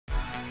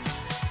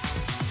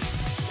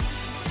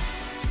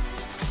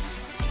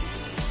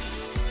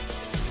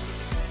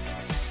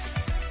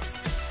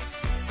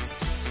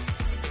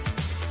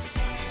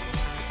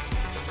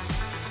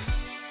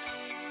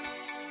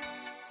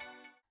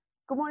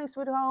Good morning,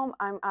 Sweet Home.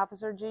 I'm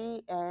Officer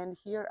G, and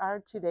here are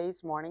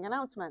today's morning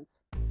announcements.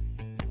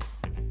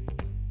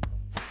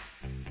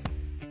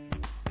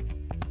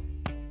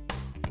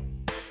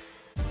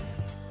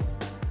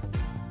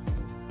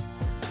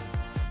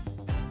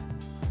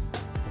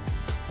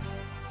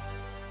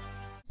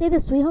 Today, the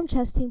Sweet Home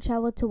chess team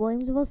traveled to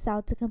Williamsville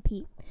South to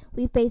compete.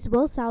 We faced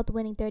Will South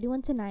winning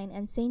 31-9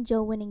 and St.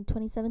 Joe winning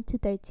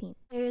 27-13.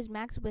 Players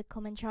Max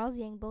Whitcomb and Charles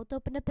Yang both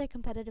opened up their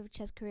competitive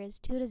chess careers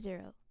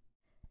 2-0.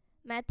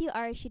 Matthew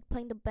Arashid,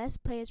 playing the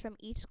best players from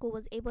each school,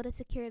 was able to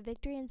secure a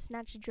victory and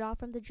snatch a draw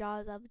from the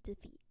jaws of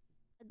defeat.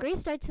 A great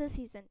start to the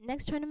season.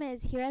 Next tournament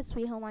is here at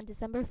Sweet Home on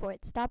December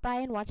 4th. Stop by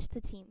and watch the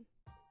team.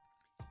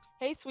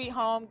 Hey Sweet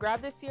Home,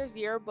 grab this year's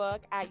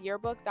yearbook at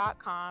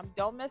yearbook.com.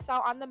 Don't miss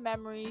out on the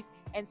memories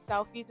and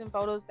selfies and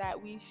photos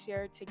that we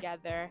shared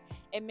together.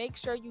 And make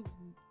sure you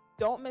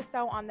don't miss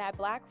out on that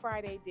Black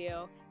Friday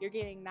deal. You're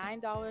getting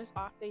 $9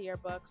 off the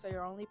yearbook, so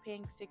you're only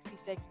paying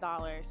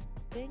 $66.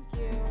 Thank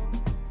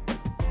you.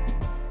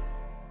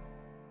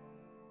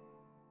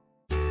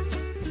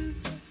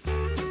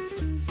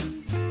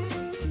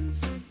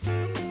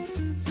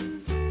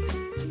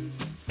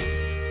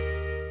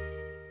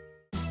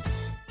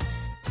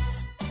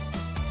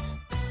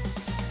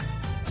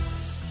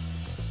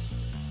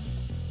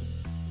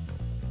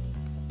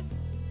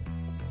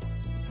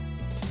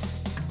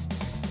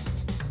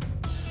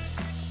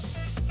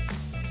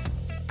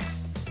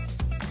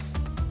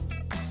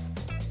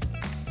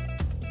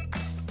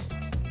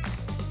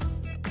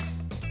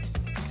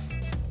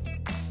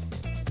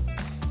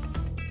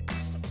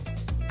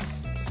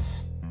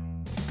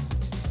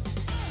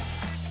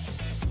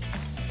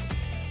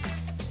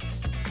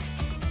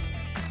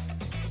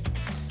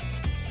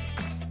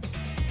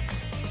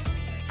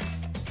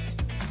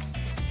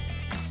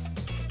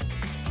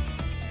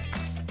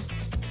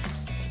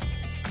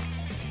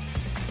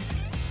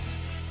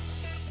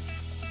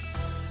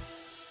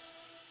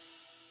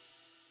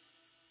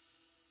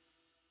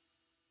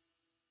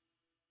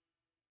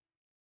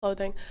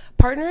 Clothing,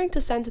 partnering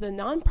to send to the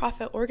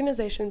nonprofit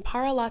organization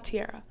Para La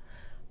Tierra.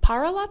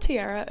 Para La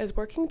Tierra is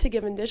working to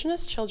give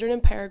Indigenous children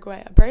in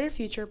Paraguay a brighter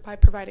future by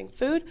providing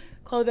food,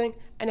 clothing,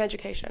 and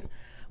education.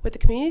 With the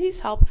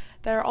community's help,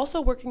 they are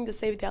also working to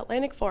save the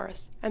Atlantic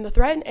forest and the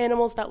threatened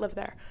animals that live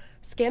there.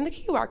 Scan the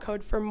QR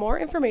code for more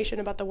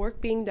information about the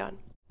work being done.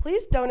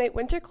 Please donate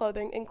winter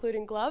clothing,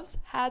 including gloves,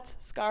 hats,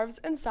 scarves,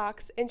 and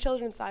socks in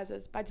children's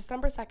sizes by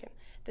December 2nd.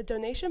 The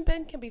donation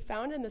bin can be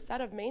found in the set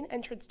of main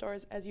entrance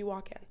doors as you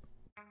walk in.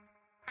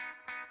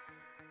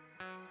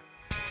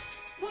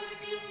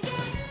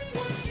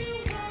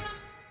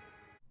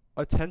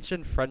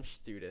 Attention French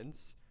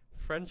students.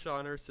 French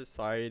Honor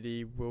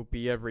Society will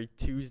be every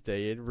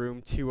Tuesday in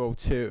room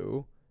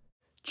 202.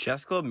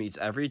 Chess Club meets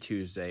every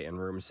Tuesday in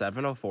room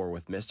 704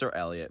 with Mr.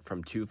 Elliott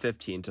from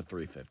 2:15 to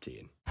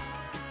 3:15.